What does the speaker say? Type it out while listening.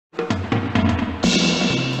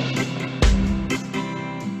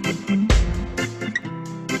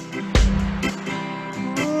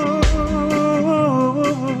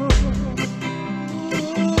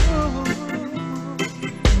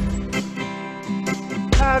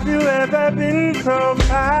Have you ever been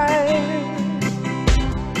profiled?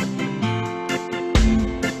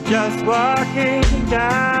 Just walking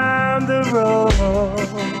down the road.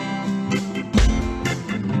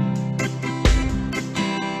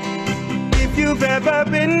 If you've ever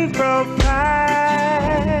been profiled,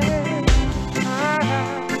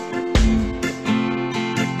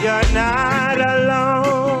 you're not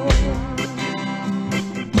alone.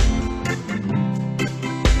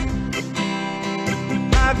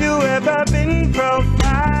 Have you ever been profiled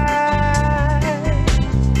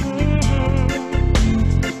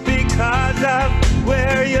because of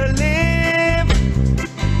where you live?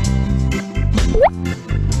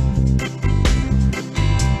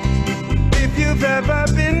 If you've ever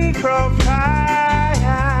been profiled,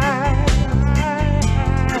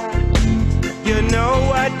 you know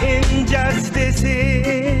what injustice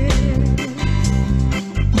is.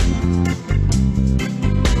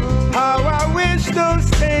 How I wish those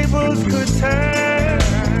tables could turn,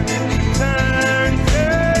 turn,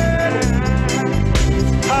 turn.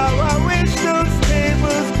 How I wish those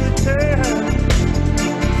tables could turn,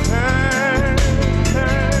 turn,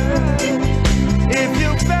 turn. If you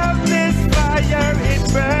felt this fire, it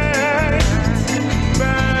burns,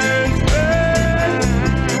 burns, burns.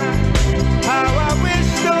 How I wish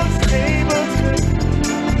those tables could turn.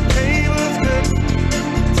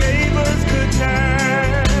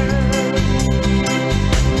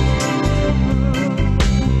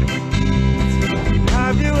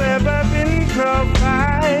 Have you ever been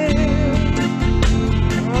profiled?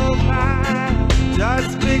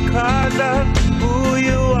 Just because of who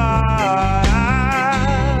you are.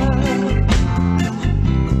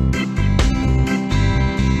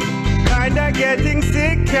 Kinda getting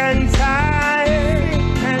sick and tired,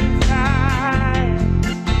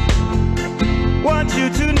 Want you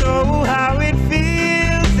to know how it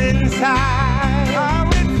feels inside. How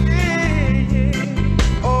it feels.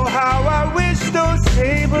 Oh, how I wish those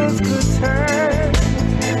tables could turn,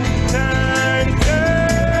 turn,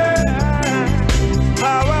 turn.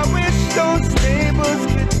 How I wish those tables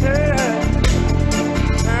could turn,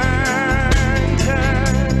 turn,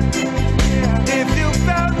 turn. If you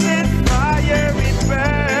felt this fire, it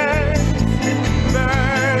burns,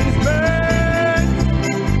 burns, burns.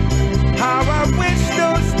 How I wish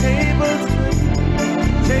those tables could turn.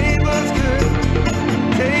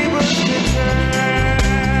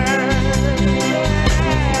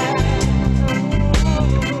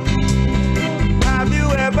 Have you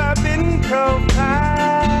ever been profiled?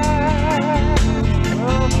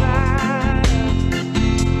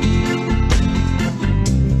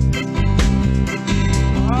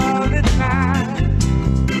 All the time.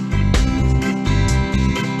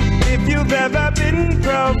 If you've ever been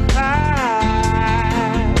profiled,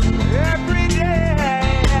 every day,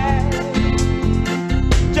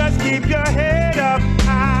 just keep your head up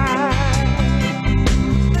high.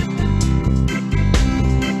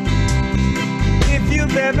 If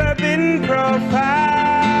you've ever been profiled,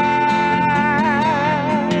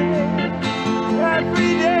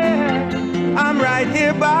 every day, I'm right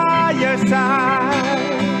here by your side.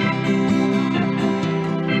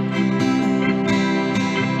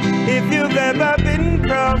 If you've ever been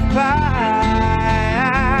profiled,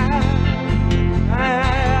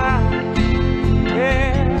 yeah.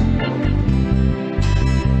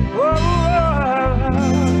 Oh.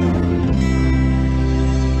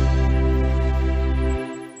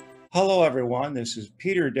 Hello, everyone. This is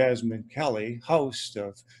Peter Desmond Kelly, host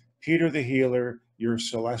of Peter the Healer, Your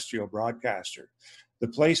Celestial Broadcaster, the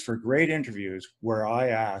place for great interviews where I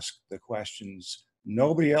ask the questions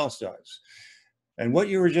nobody else does. And what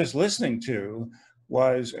you were just listening to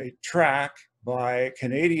was a track by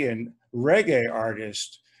Canadian reggae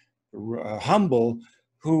artist Humble,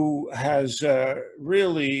 who has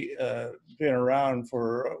really been around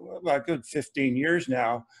for about a good 15 years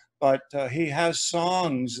now, but he has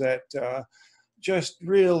songs that just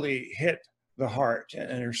really hit the heart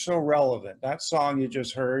and are so relevant. That song you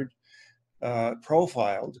just heard,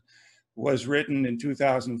 Profiled, was written in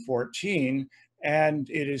 2014, and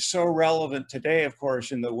it is so relevant today, of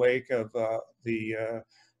course, in the wake of the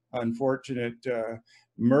unfortunate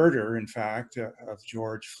murder, in fact, of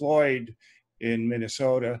George Floyd in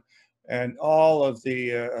Minnesota, and all of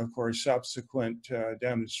the, of course, subsequent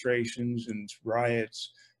demonstrations and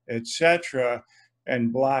riots, etc.,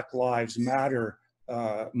 and Black Lives Matter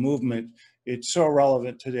movement. It's so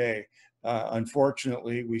relevant today.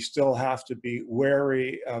 Unfortunately, we still have to be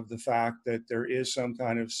wary of the fact that there is some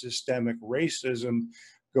kind of systemic racism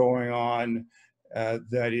going on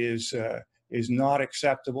that is not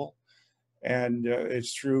acceptable. And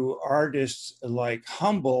it's through artists like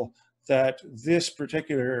Humble that this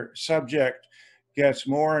particular subject gets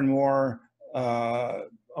more and more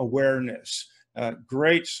awareness.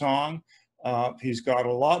 Great song. He's got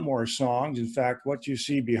a lot more songs. In fact, what you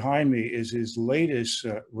see behind me is his latest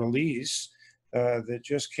release that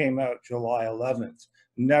just came out July 11th,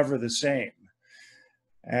 Never the Same.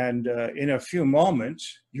 And in a few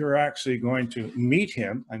moments, you're actually going to meet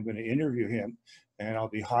him. I'm going to interview him, and I'll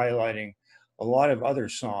be highlighting a lot of other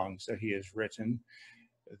songs that he has written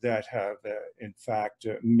that have, in fact,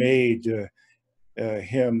 made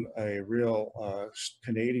him a real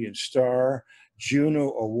Canadian star,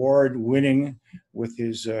 Juno Award winning with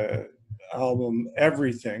his album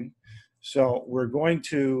Everything. So we're going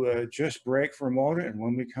to just break for a moment, and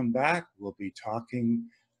when we come back, we'll be talking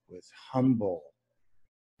with Humble.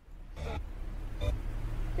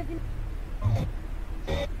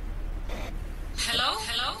 Hello?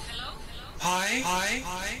 Hello? Hello? Hi.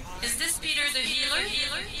 Hi. Is this Peter the Healer?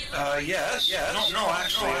 Yes. No,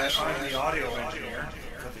 actually, I'm the audio engineer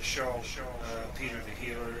for the show, Peter the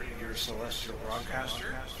Healer, your celestial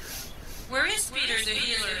broadcaster. Where is Peter the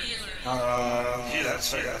Healer?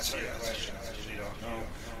 That's a good question. I really don't know.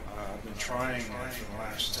 I've been trying for the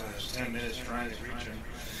last 10 minutes trying to reach him,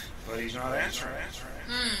 but he's not answering.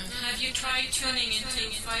 Have you tried tuning into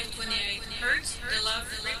 528 hertz, the love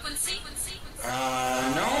frequency?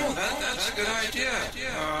 No, that's a good idea.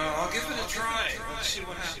 I'll give it a try. Let's see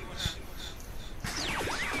what happens.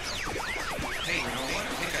 Hey, you know what? I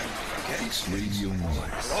think I'm getting some Radio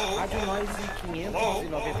Noise. Rádio Noise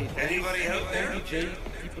 593. Anybody out there? DJ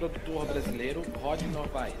e produtor brasileiro Rod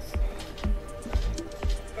Novaes.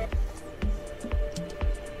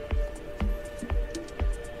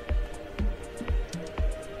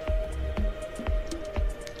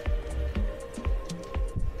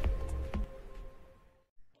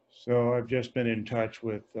 So I've just been in touch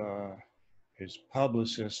with his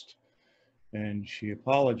publicist, and she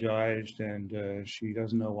apologized, and she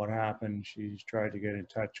doesn't know what happened. She's tried to get in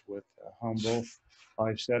touch with Humble.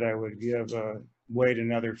 I said I would wait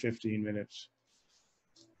another 15 minutes.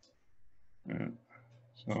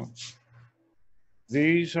 So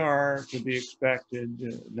these are to be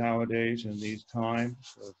expected nowadays in these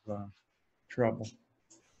times of trouble,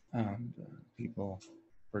 and people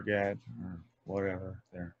forget or whatever.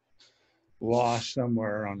 They're lost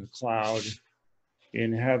somewhere on a cloud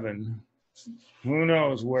in heaven. Who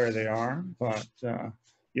knows where they are, but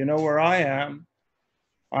you know where I am?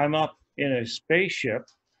 I'm up in a spaceship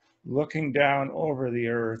looking down over the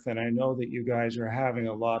earth, and I know that you guys are having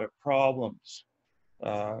a lot of problems,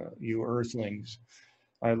 you earthlings.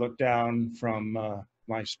 I look down from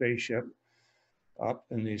my spaceship up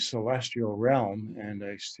in the celestial realm, and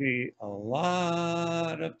I see a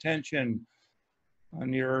lot of tension on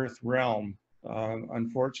the earth realm.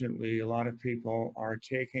 Unfortunately, a lot of people are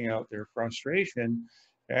taking out their frustration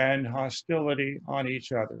and hostility on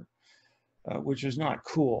each other, which is not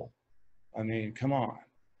cool. I mean, come on.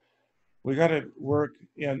 We got to work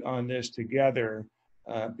on this together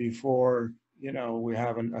before, you know, we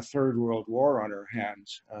have a third world war on our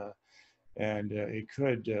hands. And it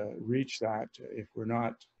could reach that if we're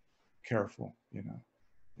not careful. You know,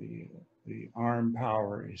 the armed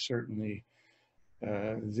power is certainly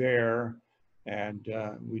there, and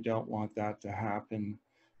we don't want that to happen.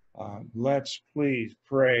 Let's please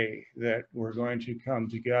pray that we're going to come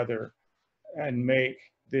together and make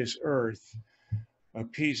this earth a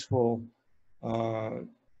peaceful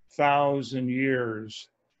 1,000 years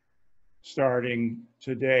starting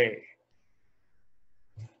today.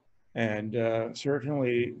 And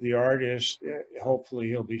certainly the artist, hopefully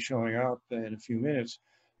he'll be showing up in a few minutes,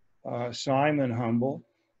 Simon Humble.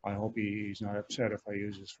 I hope he's not upset if I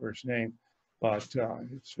use his first name, but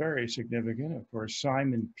it's very significant. Of course,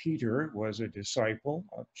 Simon Peter was a disciple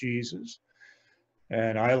of Jesus,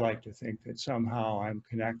 and I like to think that somehow I'm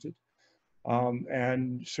connected.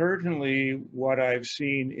 And certainly what I've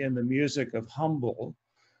seen in the music of Humble,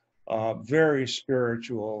 very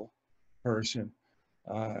spiritual person.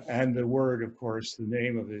 And the word, of course, the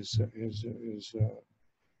name of his of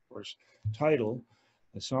course, title,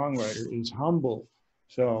 the songwriter, is Humble.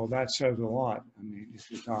 So that says a lot. I mean,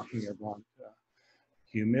 if you're talking about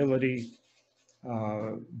humility,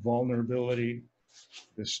 vulnerability,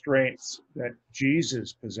 the strengths that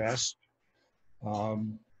Jesus possessed,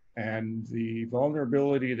 and the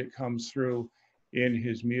vulnerability that comes through in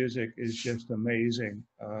his music is just amazing.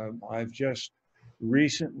 I've just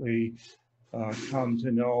recently come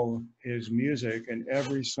to know his music, and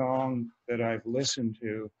every song that I've listened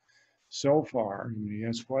to so far, I mean, he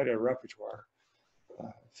has quite a repertoire,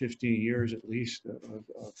 15 years at least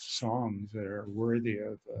of songs that are worthy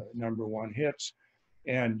of #1 hits.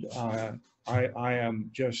 And I am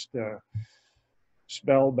just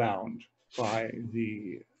spellbound by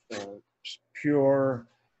the pure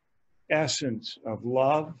essence of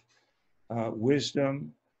love,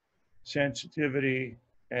 wisdom, sensitivity,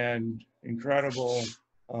 and incredible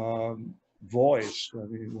voice. I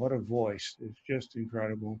mean, what a voice. It's just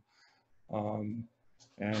incredible. And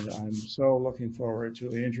I'm so looking forward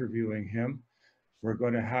to interviewing him. We're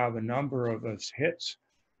going to have a number of his hits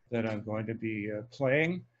that I'm going to be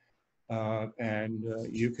playing, and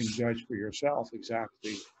you can judge for yourself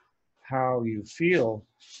exactly how you feel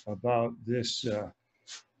about this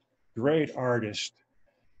great artist.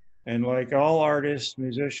 And like all artists,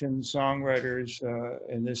 musicians, songwriters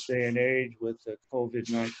in this day and age with the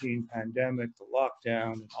COVID-19 pandemic, the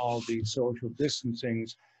lockdown, and all these social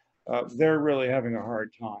distancings, they're really having a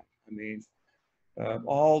hard time. I mean,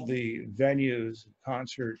 all the venues,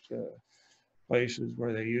 concert places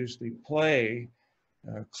where they usually play,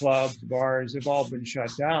 clubs, bars, they've all been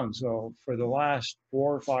shut down. So for the last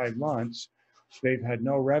 4 or 5 months, they've had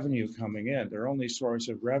no revenue coming in. Their only source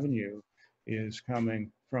of revenue is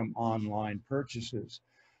coming from online purchases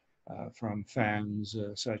from fans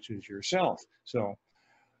such as yourself. So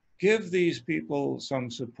give these people some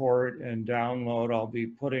support and download. I'll be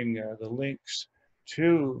putting the links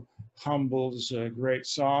to Humble's great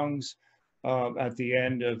songs at the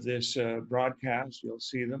end of this broadcast. You'll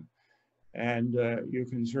see them. And you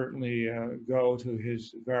can certainly go to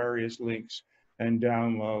his various links and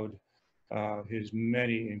download his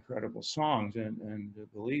many incredible songs. And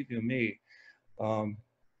believe you me,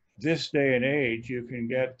 this day and age, you can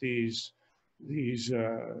get these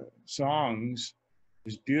songs,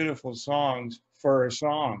 these beautiful songs for a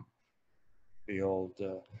song. The old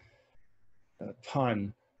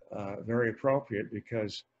pun, very appropriate,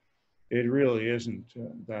 because it really isn't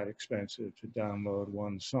that expensive to download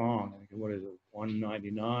one song. What is it,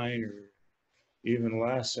 $1.99 or even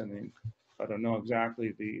less? I mean, I don't know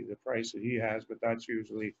exactly the price that he has, but that's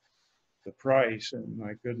usually the price. And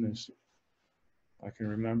my goodness, I can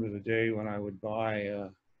remember the day when I would buy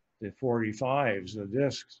the 45s, the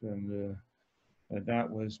discs, and that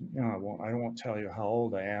was, you know, I won't tell you how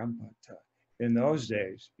old I am, but in those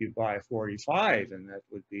days, you buy a 45 and that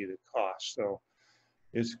would be the cost. So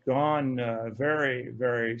it's gone very,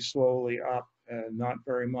 very slowly up, not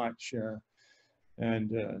very much.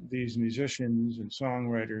 And these musicians and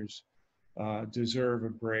songwriters deserve a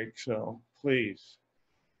break. So please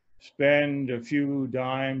spend a few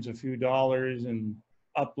dimes, a few dollars, and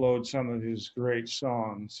upload some of his great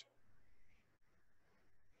songs.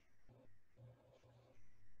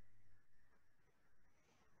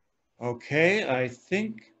 Okay, I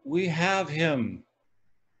think we have him.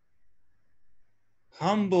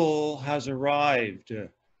 Humble has arrived.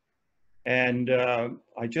 And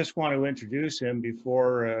I just want to introduce him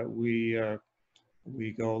before we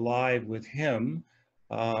go live with him.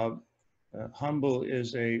 Humble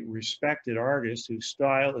is a respected artist whose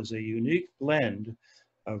style is a unique blend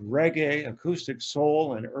of reggae, acoustic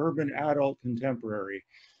soul, and urban adult contemporary.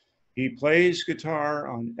 He plays guitar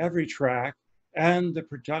on every track, and the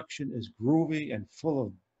production is groovy and full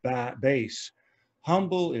of bass.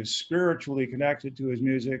 Humble is spiritually connected to his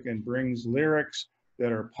music and brings lyrics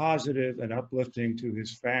that are positive and uplifting to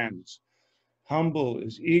his fans. Humble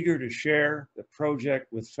is eager to share the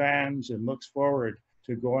project with fans and looks forward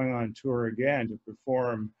to going on tour again to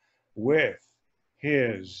perform with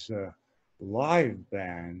his live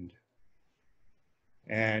band.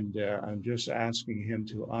 And I'm just asking him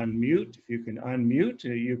to unmute. If you can unmute,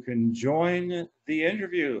 you can join the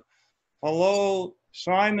interview. Hello,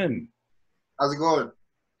 Simon. How's it going?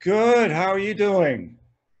 Good. How are you doing?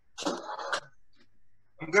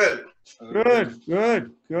 I'm good. Good,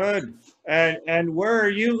 good, good. And where are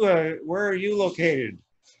you located?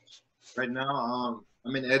 Right now,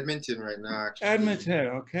 I'm in Edmonton right now. Actually. Edmonton.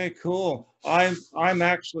 Okay, cool. I'm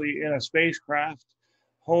actually in a spacecraft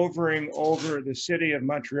hovering over the city of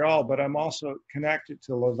Montreal, but I'm also connected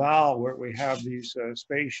to Laval, where we have these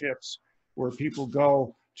spaceships where people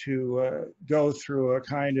go to go through a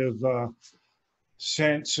kind of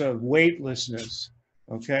sense of weightlessness.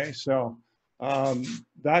 Okay, so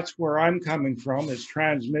that's where I'm coming from. It's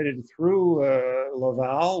transmitted through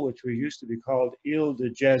Laval, which we used to be called Ile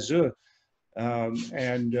de Jésus.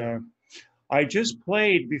 And I just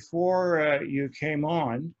played before you came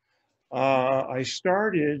on. I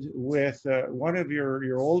started with one of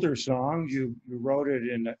your older songs. You wrote it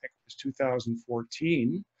in, I think it was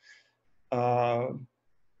 2014,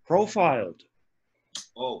 Profiled.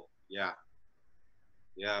 Oh, yeah.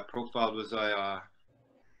 Yeah, Profiled was a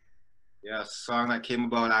song that came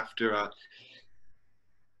about after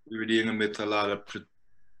we were dealing with a lot of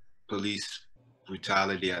police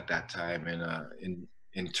brutality at that time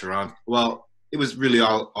in Toronto. Well, it was really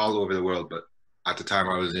all over the world, but at the time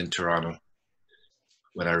I was in Toronto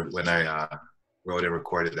when I wrote and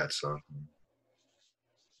recorded that song.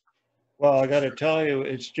 Well, I got to tell you,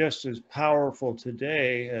 it's just as powerful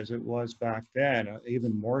today as it was back then,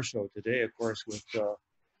 even more so today, of course, with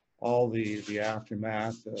all the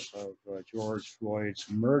aftermath of George Floyd's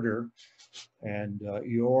murder, and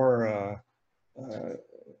your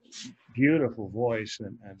beautiful voice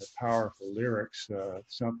and the powerful lyrics,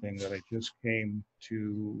 something that I just came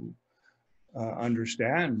to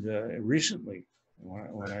understand recently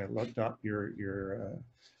when I looked up your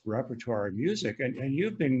repertoire of music, and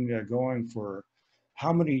you've been going for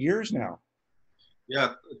how many years now?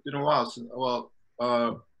 Yeah, it's been a while since, well,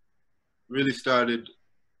 really started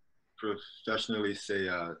professionally, say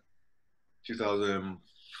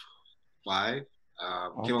 2005.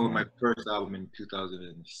 Came out with my first album in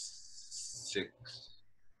 2006.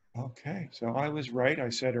 Okay, so I was right. I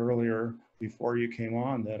said earlier before you came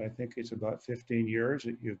on that I think it's about 15 years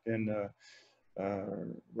that you've been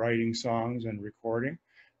writing songs and recording.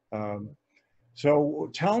 So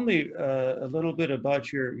tell me a little bit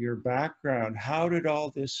about your background. How did all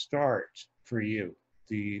this start for you?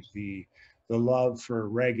 The love for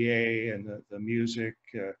reggae and the music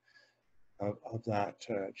of that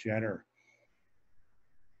genre.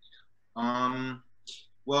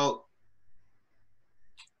 Well,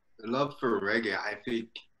 the love for reggae, I think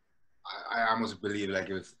I almost believe like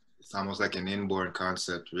it's almost like an inborn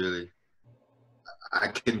concept, really. I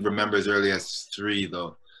can remember as early as 3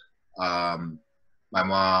 though. My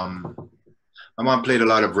mom played a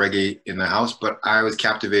lot of reggae in the house, but I was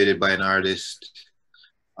captivated by an artist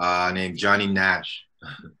named Johnny Nash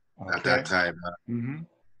at that time.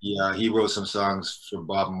 Yeah, he wrote some songs for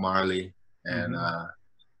Bob Marley, and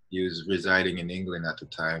he was residing in England at the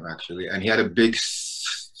time, actually. And he had a big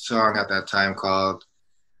song at that time called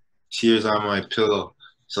 "Tears on My Pillow."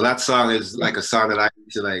 So that song is like a song that I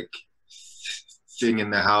used to like sing in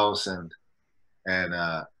the house, and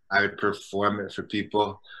I would perform it for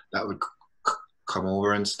people that would come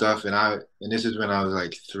over and stuff. And this is when I was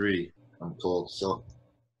like 3, I'm told. So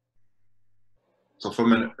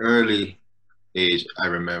from an early age, I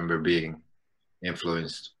remember being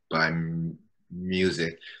influenced by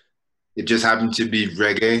music. It just happened to be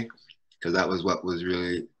reggae because that was what was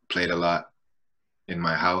really played a lot in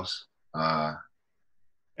my house.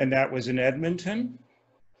 And that was in Edmonton?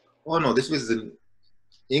 Oh no, this was in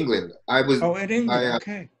England. I was. Oh, in England.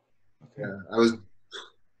 Okay. Yeah, I was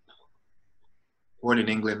born in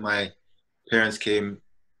England. My parents came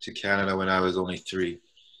to Canada when I was only 3.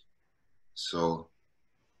 So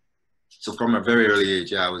from a very early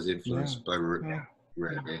age, yeah, I was influenced by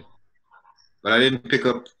reggae. But I didn't pick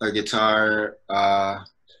up a guitar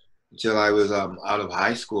until I was out of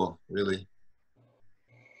high school, really,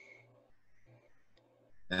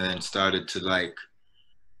 and then started to like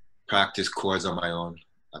practice chords on my own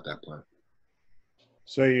at that point.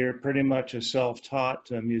 So you're pretty much a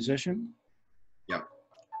self-taught musician? Yep.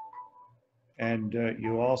 And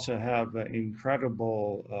you also have an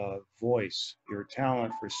incredible voice. Your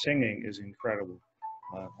talent for singing is incredible.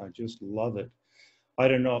 I just love it. I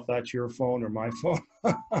don't know if that's your phone or my phone,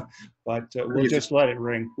 but we'll just let it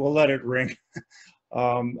ring. We'll let it ring.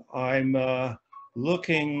 I'm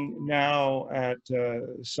looking now at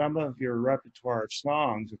some of your repertoire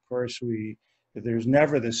songs. Of course, There's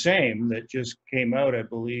Never the Same that just came out, I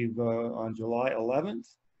believe, on July 11th.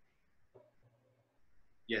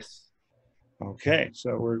 Yes. Okay,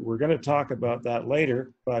 so we're going to talk about that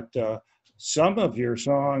later, but some of your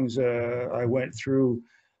songs I went through,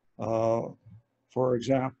 for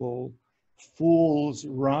example, Fool's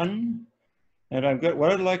Run, and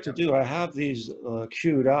what I'd like to do, I have these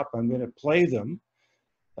queued up. I'm going to play them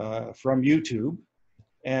from YouTube,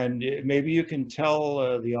 and maybe you can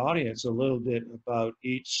tell the audience a little bit about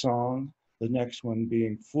each song, the next one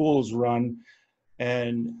being Fool's Run,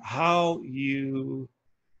 and how you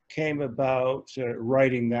came about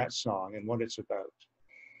writing that song and what it's about.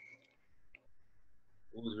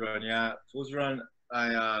 Fool's Run, yeah. Fool's Run,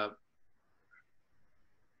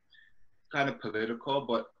 kind of political,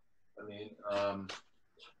 but I mean,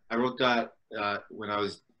 I wrote that when I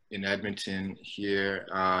was in Edmonton here.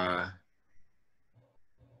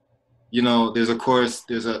 You know, there's a chorus,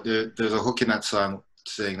 there's a hook in that song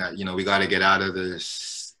saying that, you know, we got to get out of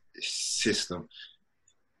this system.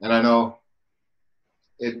 And I know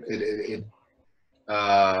it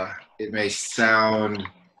may sound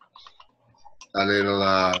a little,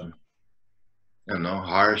 I don't know,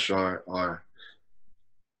 harsh or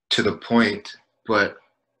to the point, but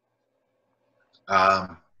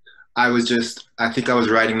I think I was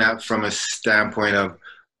writing that from a standpoint of,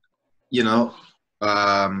 you know,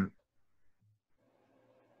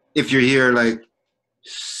 if you're here like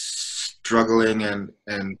struggling and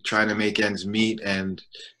trying to make ends meet and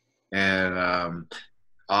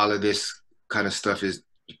all of this kind of stuff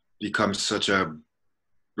becomes such a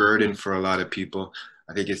burden for a lot of people.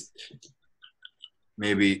 I think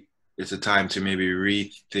maybe it's a time to maybe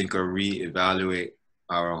rethink or reevaluate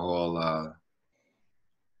our whole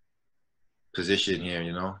position here,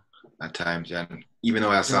 you know, at times. And even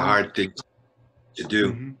though that's a hard thing to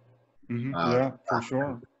do. Yeah, for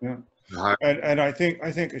sure. Yeah. And I think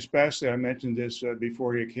especially, I mentioned this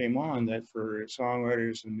before you came on, that for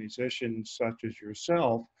songwriters and musicians such as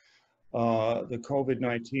yourself, the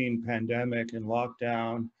COVID-19 pandemic and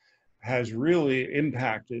lockdown has really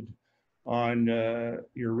impacted on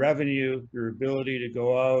your revenue, your ability to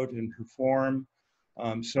go out and perform.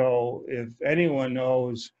 So if anyone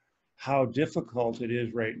knows how difficult it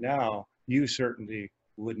is right now, you certainly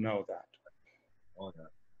would know that. Oh yeah.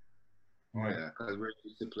 Oh yeah, because we're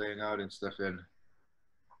used to playing out and stuff, and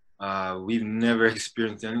we've never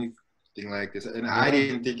experienced anything like this. And I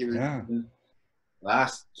didn't think it would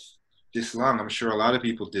last this long. I'm sure a lot of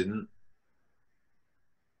people didn't.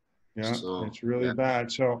 Yeah, so, it's really bad.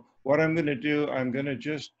 So what I'm going to do, I'm going to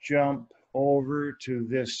just jump over to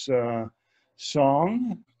this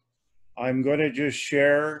song. I'm going to just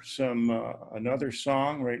share another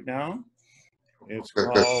song right now. It's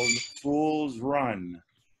called Fool's Run.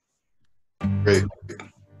 Great.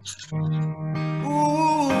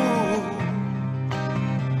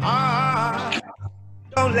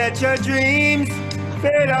 Don't let your dreams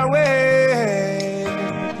fade away.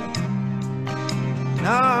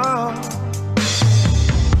 No.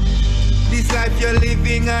 This life you're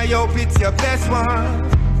living, I hope it's your best one.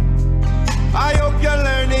 I hope you're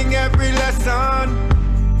learning every lesson.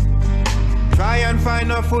 Try and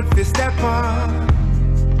find a foot to step on.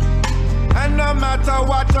 And no matter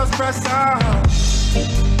what, just press on.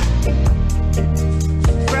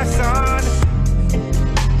 Press on.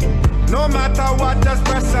 No matter what, just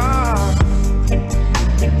press on.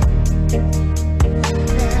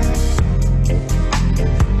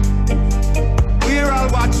 We're all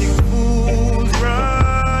watching fools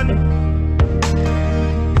run.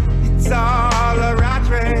 It's all a rat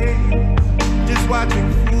race. Just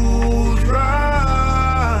watching fools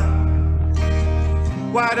run.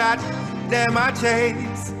 Why that? Them I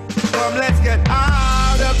chase. Come, let's get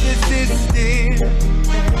out of the system.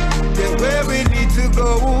 Get where we need to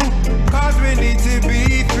go, cause we need to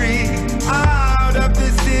be free. Out of the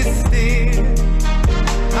system.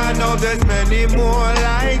 I know there's many more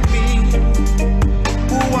like me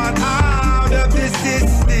who want out of the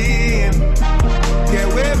system. Get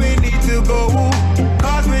where we need to go,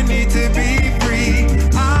 cause we need to be free.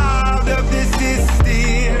 Out of the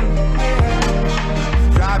system.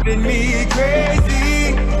 Driving me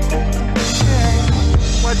crazy.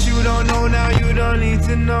 What you don't know now, you don't need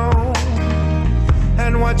to know.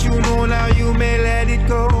 And what you know now, you may let it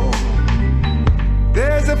go.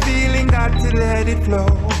 There's a feeling, got to let it flow.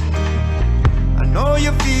 I know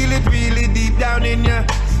you feel it really deep down in your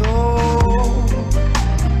soul.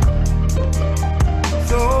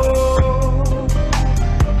 So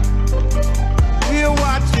we're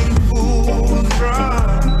watching fools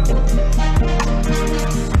run.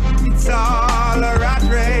 It's all a rat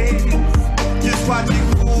race. Just watching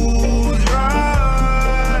fools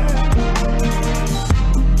run.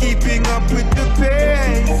 Keeping up with the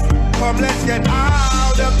pace. Come, let's get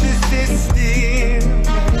out of the system.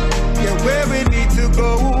 Get where we need to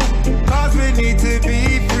go, cause we need to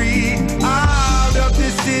be free. Out of the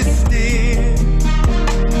system.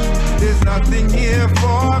 There's nothing here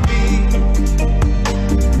for me.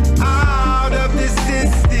 Out of the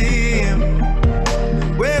system.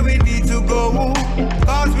 Where we need to go,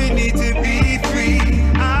 cause we need to be free.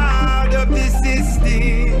 Out of the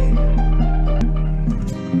system.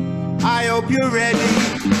 I hope you're ready.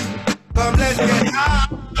 Come, let's get out.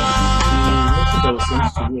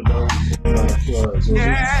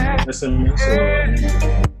 Awesome.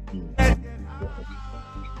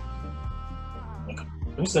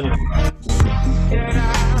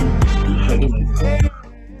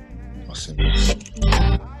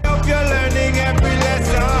 I hope you're learning every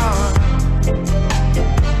lesson.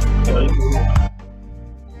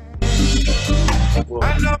 I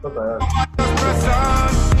know what to press on.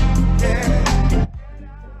 Yeah.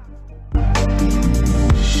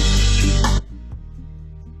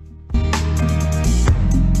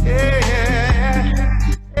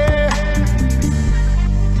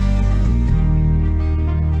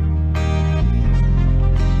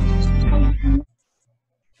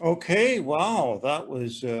 Okay, wow, that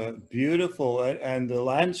was beautiful. And the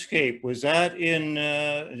landscape, was that in,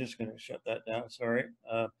 I'm just going to shut that down, sorry.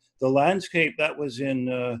 The landscape, that was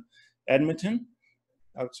in Edmonton,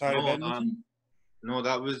 outside of No, Edmonton? no,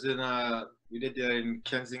 that was in we did that in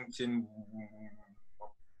Kensington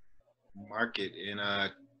Market in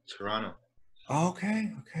Toronto.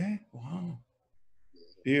 Okay, okay, wow.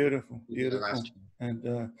 Beautiful, We did that beautiful. last year.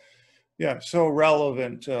 And yeah, so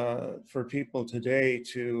relevant for people today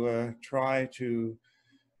to try to,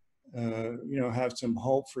 you know, have some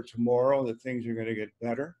hope for tomorrow that things are going to get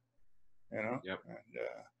better, you know? Yep.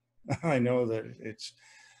 And I know that it's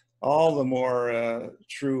all the more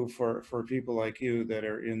true for people like you that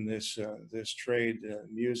are in this this trade,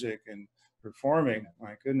 music and performing.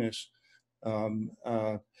 My goodness.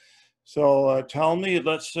 So tell me,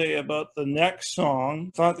 let's say, about the next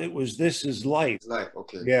song. Thought it was "This Is Life." It's life,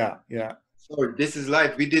 okay. Yeah, yeah. So This Is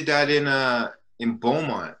Life. We did that in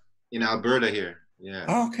Beaumont, in Alberta here.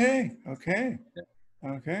 Yeah. Okay, okay,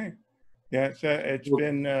 okay. Yeah, it's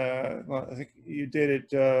been. Well, I think you did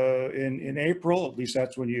it in April. At least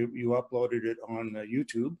that's when you uploaded it on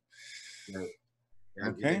YouTube. Yeah. Yeah, we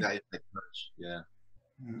Okay. did that in like March. Yeah.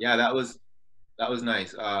 Yeah, that was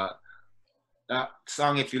nice. That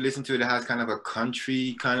song, if you listen to it, it has kind of a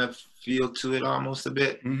country kind of feel to it, almost a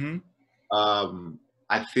bit. Mm-hmm.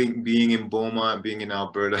 I think being in Beaumont, being in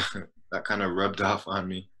Alberta, that kind of rubbed off on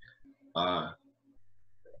me.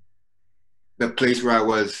 The place where I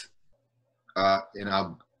was in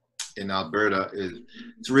Alberta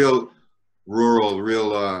it's real rural,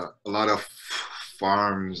 real a lot of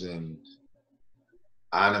farms and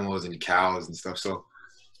animals and cows and stuff. So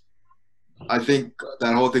I think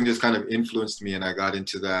that whole thing just kind of influenced me, and I got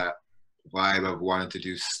into that vibe of wanting to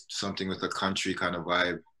do something with a country kind of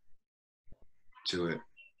vibe to it.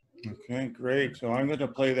 Okay, great. So I'm going to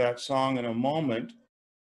play that song in a moment.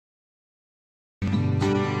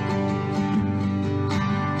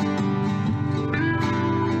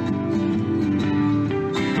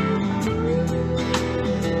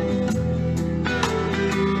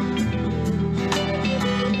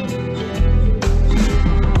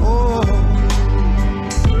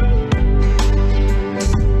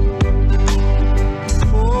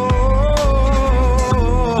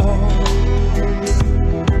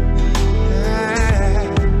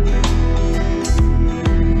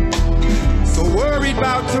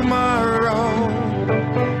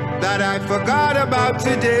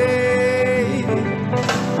 Today,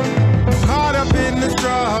 caught up in the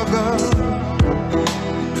struggle,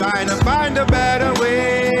 trying to find a better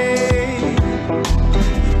way.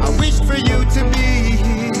 I wished for you to be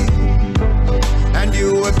here, and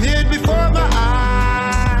you appeared before my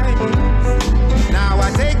eyes. Now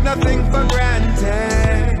I take nothing for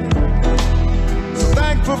granted, so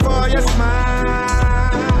thankful for your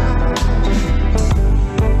smile.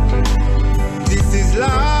 This is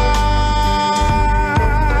life.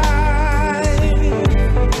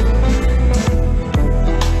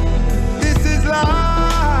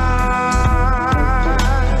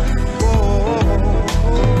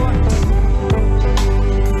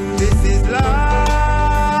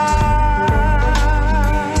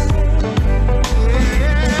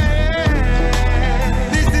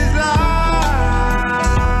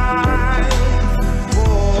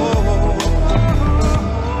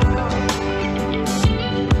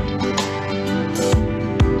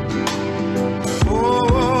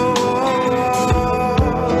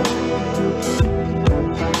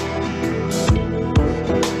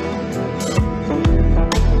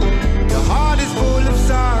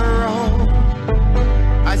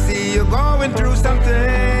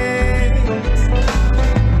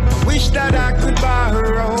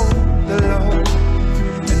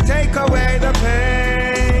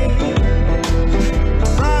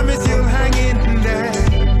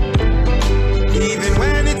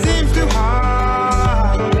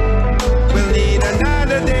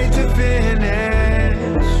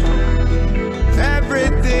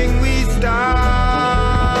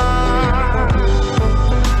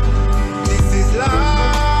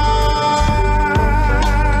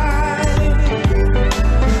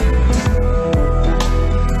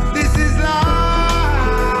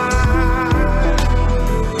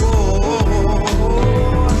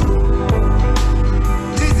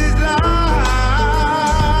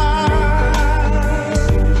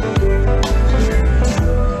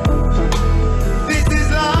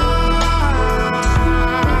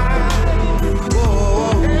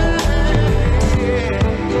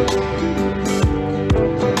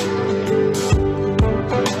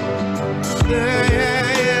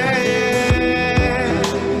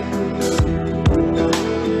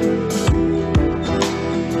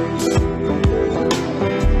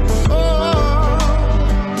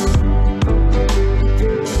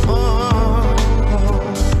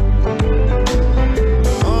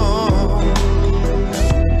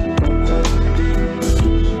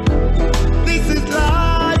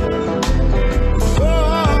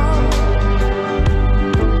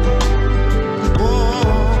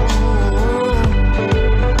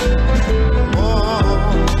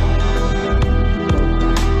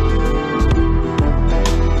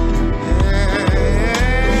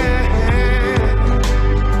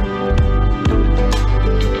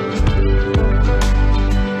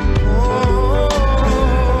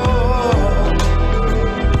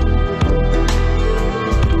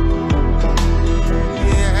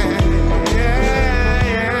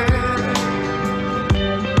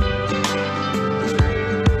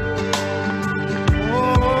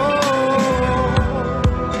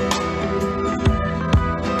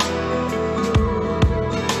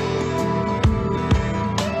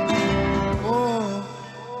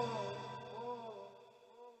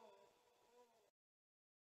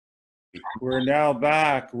 We're now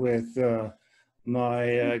back with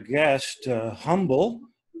my guest, Humble,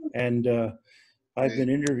 and I've been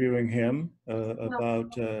interviewing him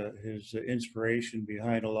about his inspiration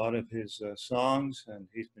behind a lot of his songs, and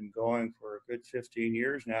he's been going for a good 15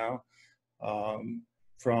 years now. Tell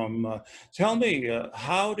me,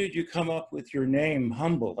 how did you come up with your name,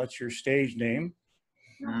 Humble? That's your stage name.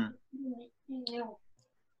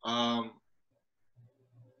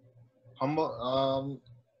 Humble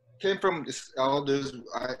came from this elders.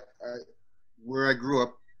 Where I grew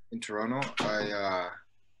up in Toronto.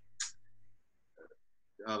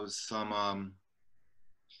 I was some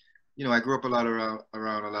you know, I grew up a lot around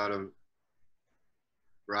a lot of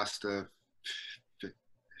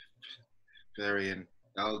Rastafarian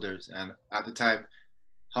elders, and at the time,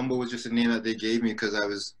 Humble was just a name that they gave me because I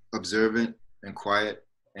was observant and quiet,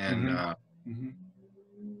 and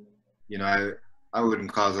you know, I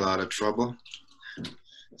wouldn't cause a lot of trouble,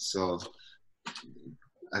 so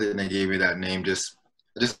I think they gave me that name just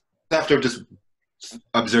after just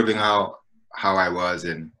observing how I was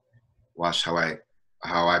and watched how I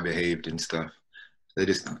behaved and stuff. They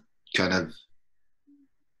just kind of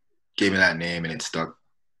gave me that name and it stuck.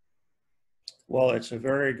 Well, it's a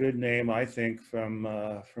very good name, I think, from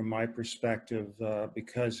my perspective,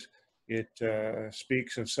 because it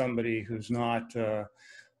speaks of somebody who's not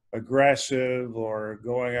aggressive or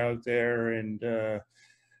going out there and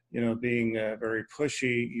you know, being very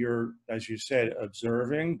pushy. You're, as you said,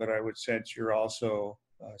 observing, but I would sense you're also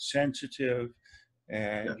sensitive,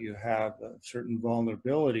 and you have a certain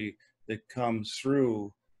vulnerability that comes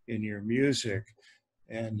through in your music,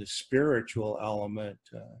 and the spiritual element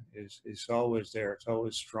is always there. It's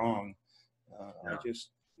always strong. I just,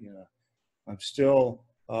 you know, I'm still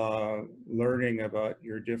learning about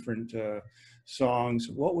your different songs.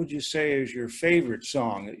 What would you say is your favorite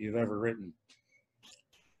song that you've ever written?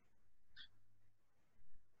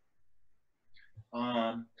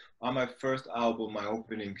 On my first album, my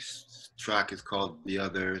opening track is called "The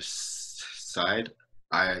Other Side."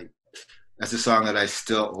 That's a song that I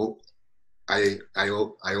still I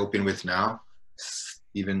open with now,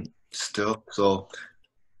 even still. So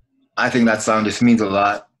I think that song just means a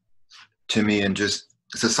lot to me, and just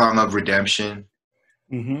it's a song of redemption,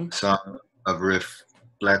 song of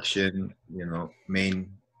reflection. You know,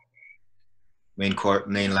 main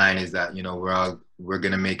line is that, you know, we're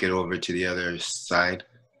gonna make it over to the other side.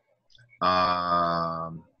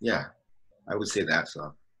 Yeah, I would say that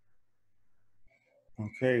song.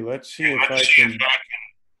 Okay, let's see if I can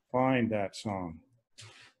find that song.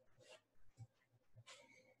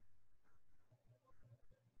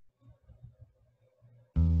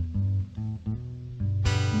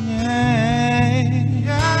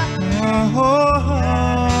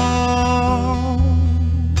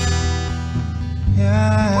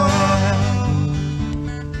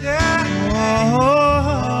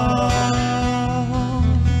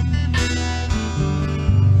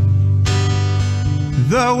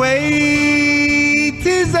 The wait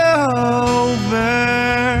is over.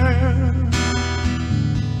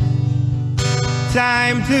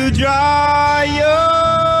 Time to dry your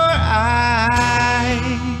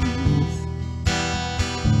eyes.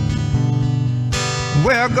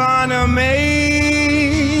 We're gonna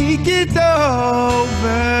make it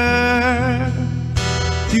over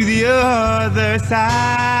to the other side.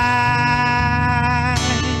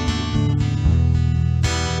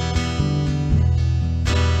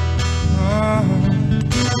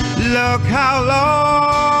 Look how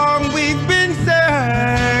long we've been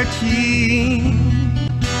searching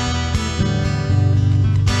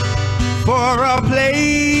for a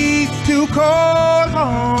place to call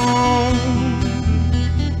home.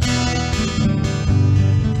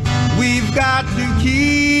 We've got to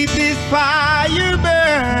keep this fire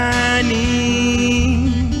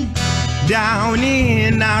burning down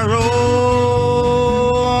in our road.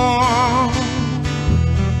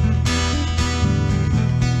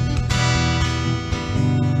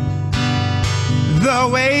 The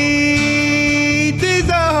wait is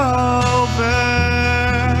over.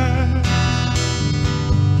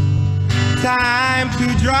 Time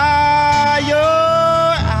to dry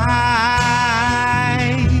your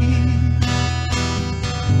eyes.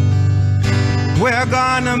 We're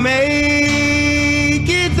gonna make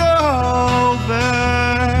it over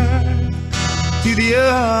to the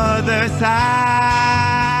other side.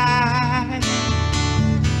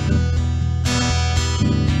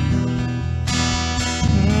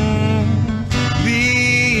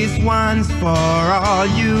 Once for all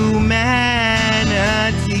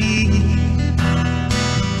humanity,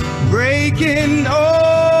 breaking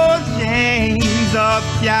all chains of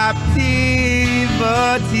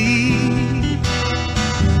captivity.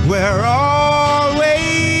 we're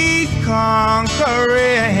always conquering.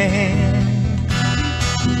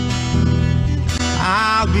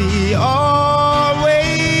 I'll be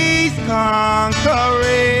always conquering.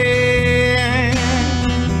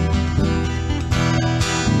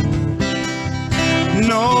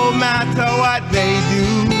 No matter what they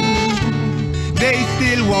do, they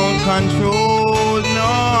still won't control,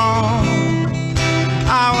 no.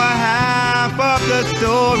 Our half of the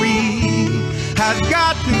story has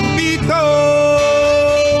got to be told.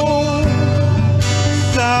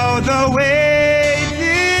 So the wait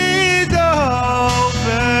is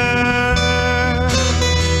over.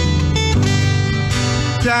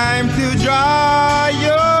 Time to dry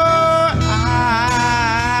your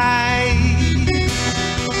eyes.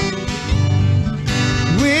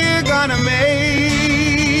 We're gonna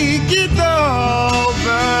make it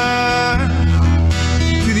over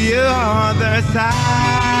to the other side.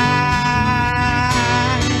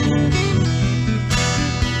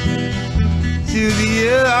 To the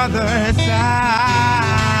other side.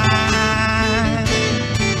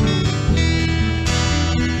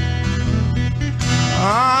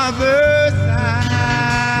 Other side.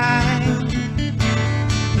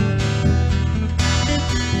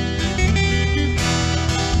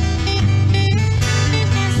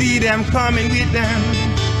 See them coming with them.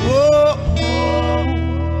 Whoa.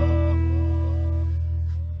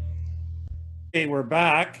 Hey, we're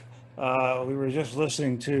back. We were just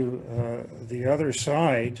listening to The Other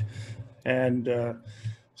Side, and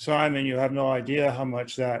Simon, you have no idea how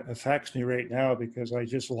much that affects me right now, because I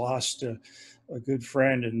just lost a good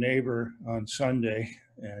friend and neighbor on Sunday,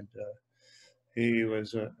 and he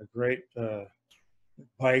was a great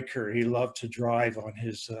biker. He loved to drive on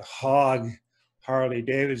his Hog Harley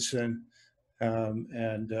Davidson,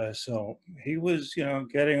 and so he was,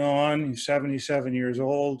 getting on. He's 77 years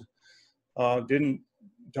old. Didn't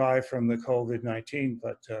die from the COVID-19,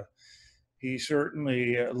 but he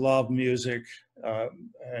certainly loved music,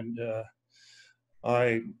 and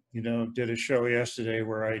I, did a show yesterday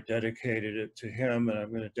where I dedicated it to him, and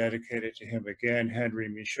I'm going to dedicate it to him again. Henry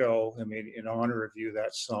Michaud. I mean, in honor of you,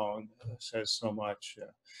 that song says so much.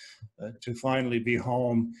 To finally be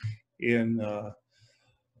home in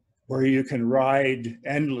where you can ride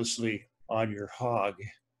endlessly on your hog.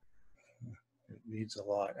 It means a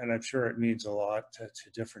lot, and I'm sure it means a lot to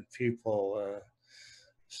different people,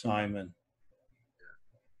 Simon,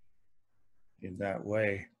 in that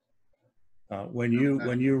way. When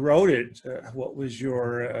you wrote it, what was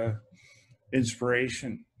your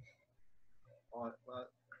inspiration? Well,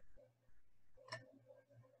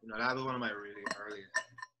 that was one of my really early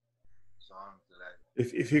songs that I.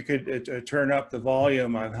 If you could turn up the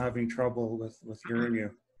volume, I'm having trouble with hearing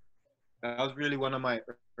you. That was really one of my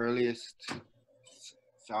earliest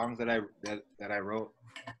songs that I wrote.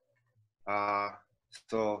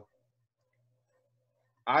 So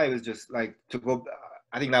I was just like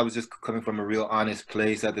I think that was just coming from a real honest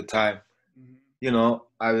place at the time. Mm-hmm.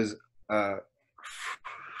 I was a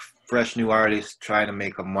fresh new artist trying to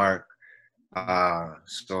make a mark.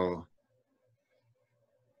 So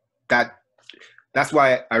that's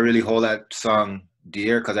why I really hold that song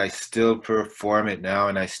dear, because I still perform it now,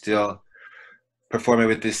 and I still perform it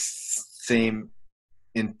with this same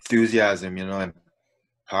enthusiasm, and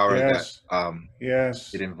power that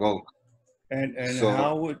yes. it invokes. And so,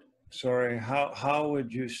 how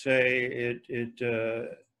would you say it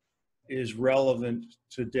is relevant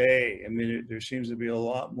today? I mean, there seems to be a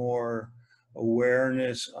lot more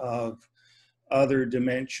awareness of other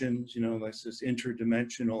dimensions, like this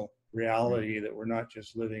interdimensional reality, that we're not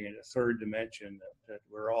just living in a third dimension, that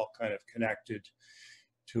we're all kind of connected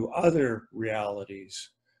to other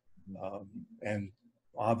realities, and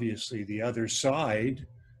obviously the other side,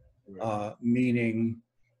 meaning,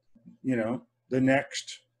 the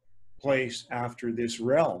next place after this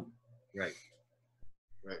realm. Right.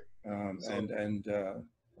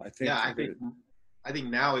 I think. Yeah, I think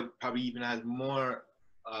now it probably even has more.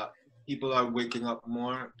 People are waking up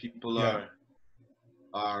more. People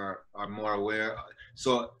are more aware.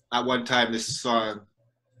 So at one time, this song.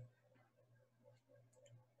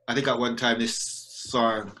 I think at one time this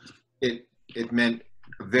song, it meant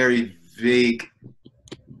a very vague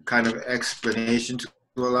kind of explanation to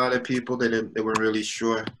a lot of people. They weren't really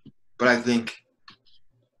sure, but I think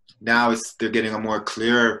now they're getting a more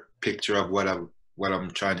clearer picture of what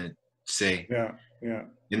I'm trying to say. In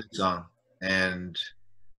the song, and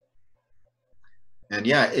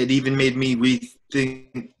yeah, it even made me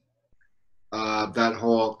rethink that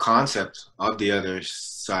whole concept of the other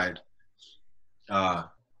side.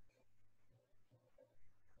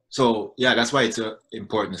 So yeah, that's why it's an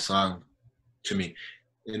important song to me.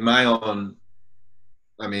 in my own,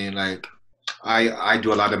 I mean, like I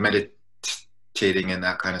do a lot of meditating and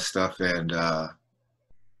that kind of stuff, and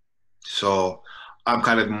so I'm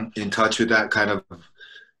kind of in touch with that kind of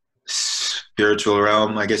spiritual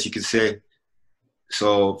realm, I guess you could say.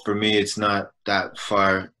 So for me, it's not that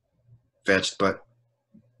far fetched, but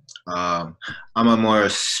I'm a more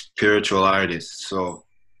spiritual artist. So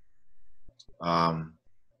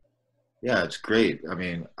yeah, it's great. I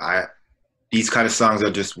mean, these kind of songs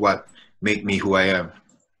are just what make me who I am.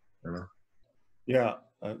 You know? Yeah,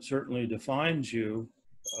 it certainly defines you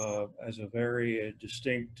as a very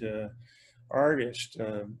distinct artist.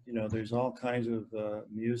 You know, there's all kinds of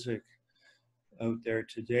music out there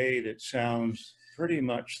today that sounds pretty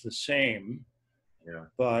much the same. Yeah.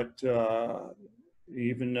 But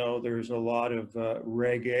even though there's a lot of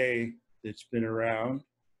reggae that's been around,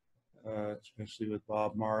 especially with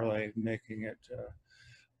Bob Marley making it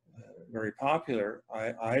very popular,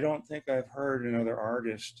 I don't think I've heard another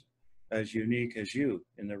artist as unique as you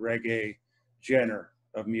in the reggae genre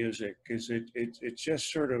of music, because it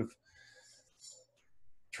just sort of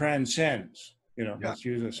transcends, you know, let's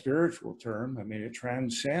use a spiritual term. I mean, it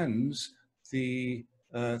transcends the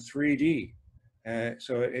 3D.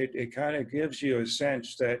 So it kind of gives you a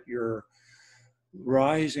sense that you're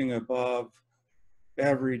rising above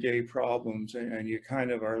everyday problems, and you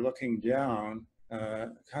kind of are looking down,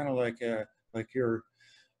 kind of like you're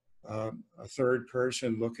a third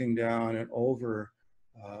person looking down and over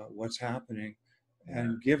what's happening,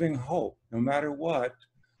 and giving hope. No matter what,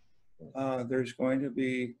 there's going to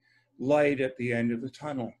be light at the end of the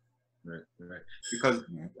tunnel. Right. Because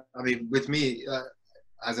I mean, with me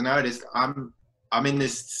as an artist, I'm in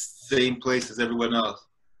this same place as everyone else.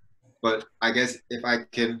 But I guess if I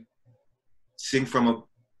can sing from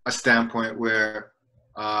a standpoint where,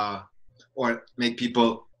 or make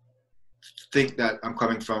people think that I'm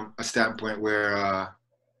coming from a standpoint where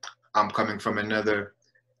I'm coming from another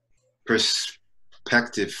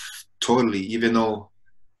perspective totally, even though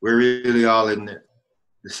we're really all in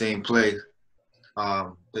the same place,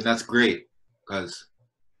 then that's great, because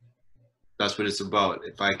that's what it's about.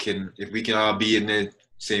 If we can all be in the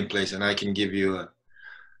same place, and I can give you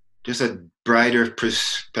just a brighter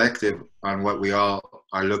perspective on what we all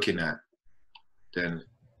are looking at, then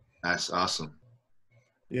that's awesome.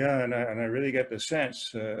 Yeah, and I really get the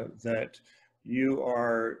sense that you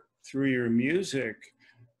are, through your music,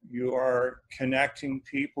 you are connecting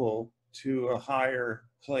people to a higher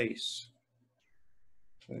place.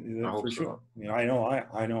 For sure. You know,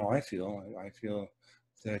 I feel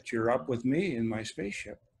that you're up with me in my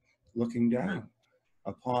spaceship, looking down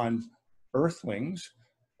upon earthlings,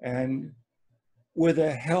 and with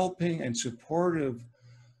a helping and supportive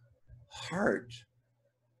heart,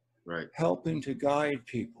 right, helping to guide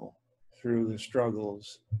people through the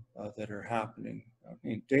struggles that are happening. I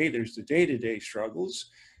mean, there's the day-to-day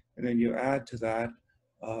struggles, and then you add to that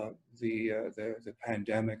the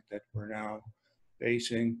pandemic that we're now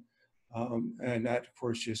facing, and that of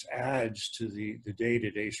course just adds to the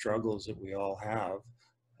day-to-day struggles that we all have.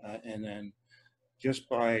 And then just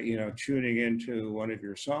by, you know, tuning into one of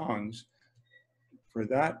your songs for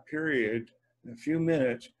that period, a few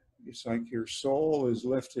minutes, it's like your soul is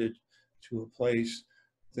lifted to a place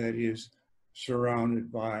that is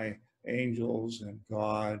surrounded by angels and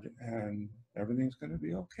God, and everything's going to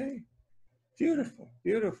be okay. Beautiful,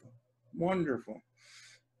 beautiful, wonderful.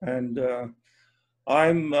 And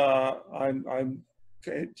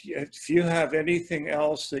if you have anything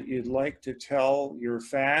else that you'd like to tell your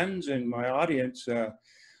fans and my audience,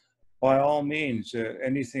 by all means,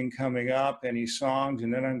 anything coming up, any songs,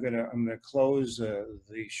 and then I'm gonna close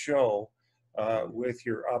the show with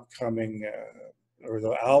your upcoming or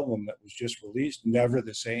the album that was just released, Never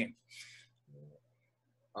the Same.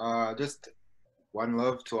 Just one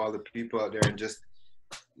love to all the people out there, and just,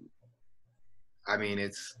 I mean,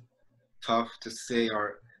 it's tough to say,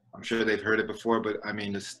 or I'm sure they've heard it before, but I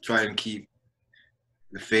mean, just try and keep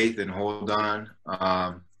the faith and hold on.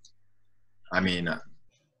 I mean,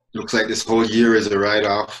 looks like this whole year is a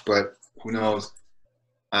write-off, but who knows?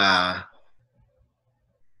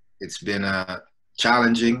 It's been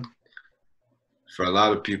challenging for a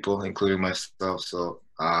lot of people, including myself. So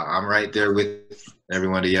I'm right there with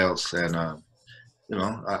everybody else, and you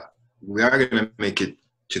know, we are gonna make it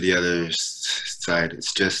to the other side.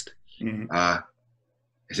 It's just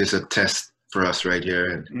it's just a test for us right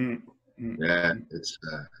here, and yeah, it's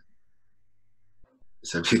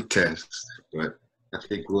a big test, but I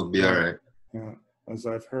think we'll be all right. Yeah. As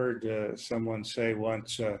I've heard someone say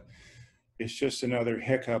once, it's just another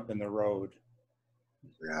hiccup in the road.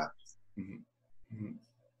 Yeah. Mm-hmm.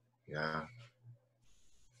 Yeah.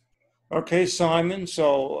 Okay, Simon.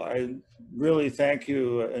 So I really thank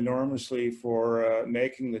you enormously for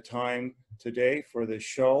making the time today for the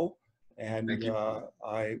show, and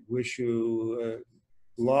I wish you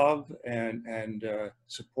love and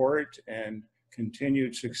support and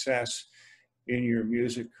continued success in your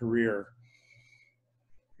music career.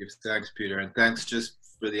 Thanks, Peter, and thanks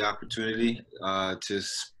just for the opportunity to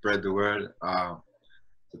spread the word. It's a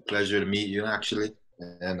pleasure to meet you, actually,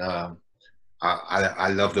 and I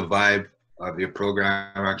love the vibe of your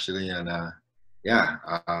program, actually, and yeah,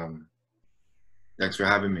 thanks for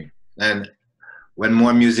having me. And when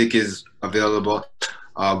more music is available,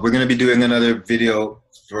 we're gonna be doing another video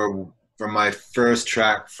for my first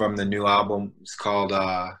track from the new album. It's called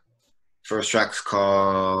first track's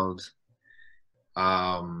called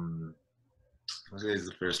what is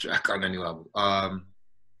the first track on the new album?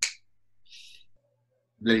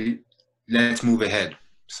 Let's Move Ahead.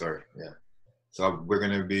 Sorry, yeah. So we're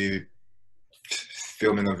gonna be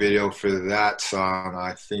filming a video for that song,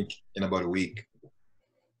 I think, in about a week.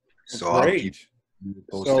 So great. I'll keep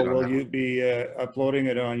posted. So on will that you one. be uploading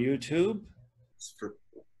it on YouTube? For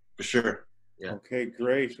sure. Yeah. Okay,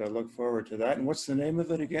 great. I look forward to that. And what's the name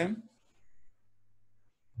of it again?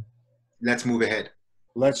 Let's Move Ahead.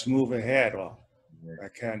 Let's Move Ahead. Well,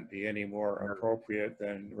 that can't be any more appropriate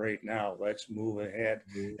than right now. Let's move ahead.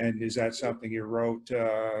 And is that something you wrote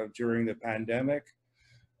during the pandemic?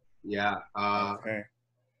 Yeah. Okay.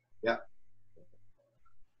 Yeah.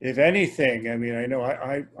 If anything, I mean, I know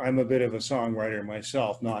I'm a bit of a songwriter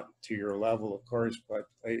myself, not to your level, of course, but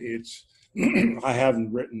it's I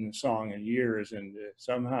haven't written a song in years, and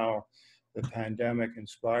somehow the pandemic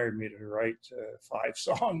inspired me to write 5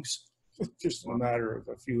 songs, just in a matter of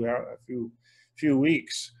a few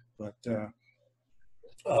weeks. But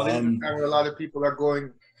well, this is the time where a lot of people are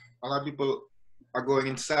going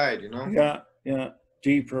inside, you know. Yeah,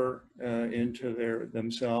 deeper into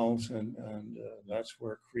themselves, and that's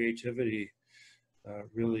where creativity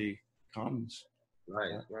really comes.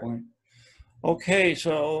 Right. Point. Okay,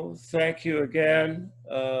 so thank you again,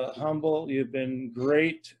 Humble. You've been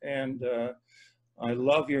great, and I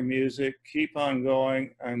love your music. Keep on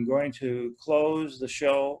going. I'm going to close the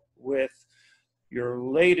show with your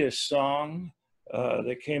latest song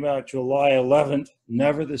that came out July 11th,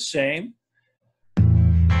 Never the Same.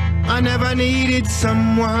 I never needed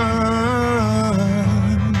someone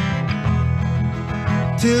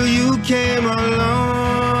till you came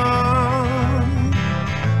along.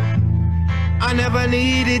 I never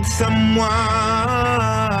needed someone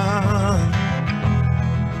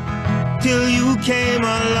till you came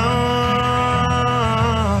along.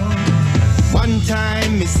 One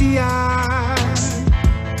time, you see, I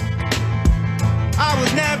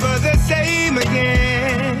was never the same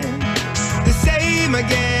again, the same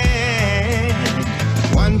again.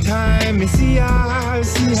 One time, you see, I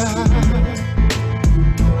was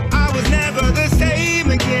never the same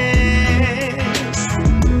again.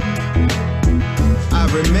 I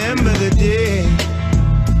remember the day,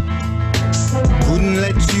 couldn't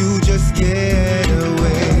let you just get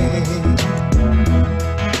away.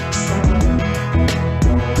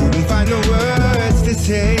 Couldn't find the words to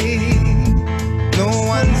say. No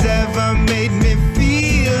one's ever made me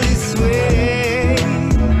feel this way.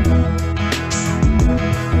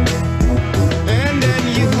 And then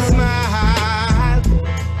you smiled,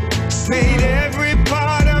 made every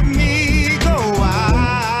part of me go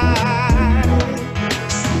wild.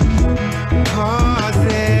 'Cause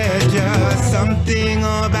there's just something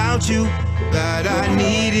about you that I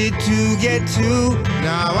needed to get to.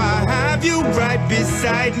 Now I have you right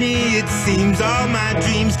beside me. It seems all my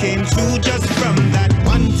dreams came true just from that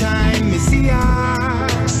one time. You see, I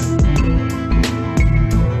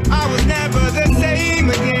was never the same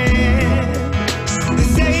again, the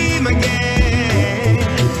same again.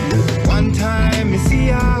 One time, you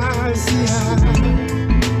see, I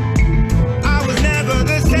was never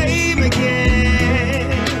the same again.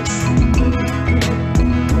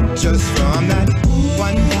 Just from that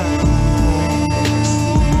one time,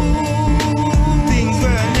 things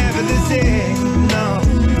were never the same.